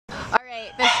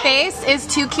This face is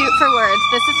too cute for words.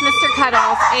 This is Mr.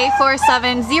 Cuddles,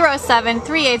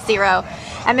 A4707380.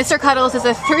 And Mr. Cuddles is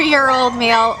a 3-year-old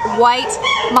male, white,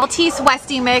 Maltese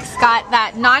Westie mix. Got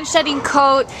that non-shedding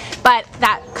coat, but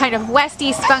that kind of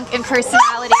Westie skunk in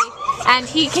personality. And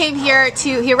he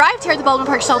arrived here at the Baldwin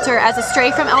Park shelter as a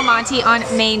stray from Monte on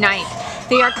May 9th.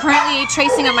 They are currently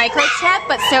tracing a microchip,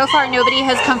 but so far nobody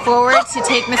has come forward to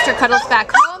take Mr. Cuddles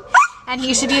back home, and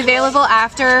he should be available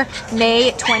after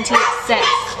May 26th.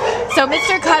 So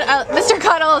Mr.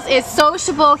 Cuddles is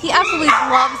sociable. He absolutely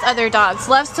loves other dogs,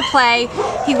 loves to play.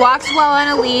 He walks well on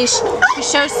a leash. He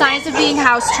shows signs of being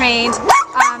house trained.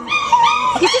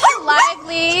 He's just a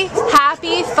lively,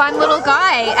 happy, fun little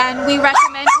guy, and we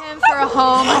recommend him for a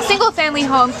home, a single family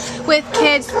home with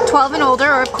kids 12 and older,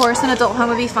 or of course an adult home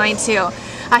would be fine too.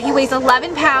 He weighs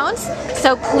 11 pounds,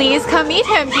 so please come meet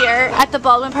him here at the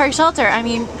Baldwin Park shelter. I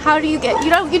mean, how do you get,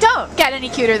 you don't get any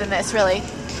cuter than this, really.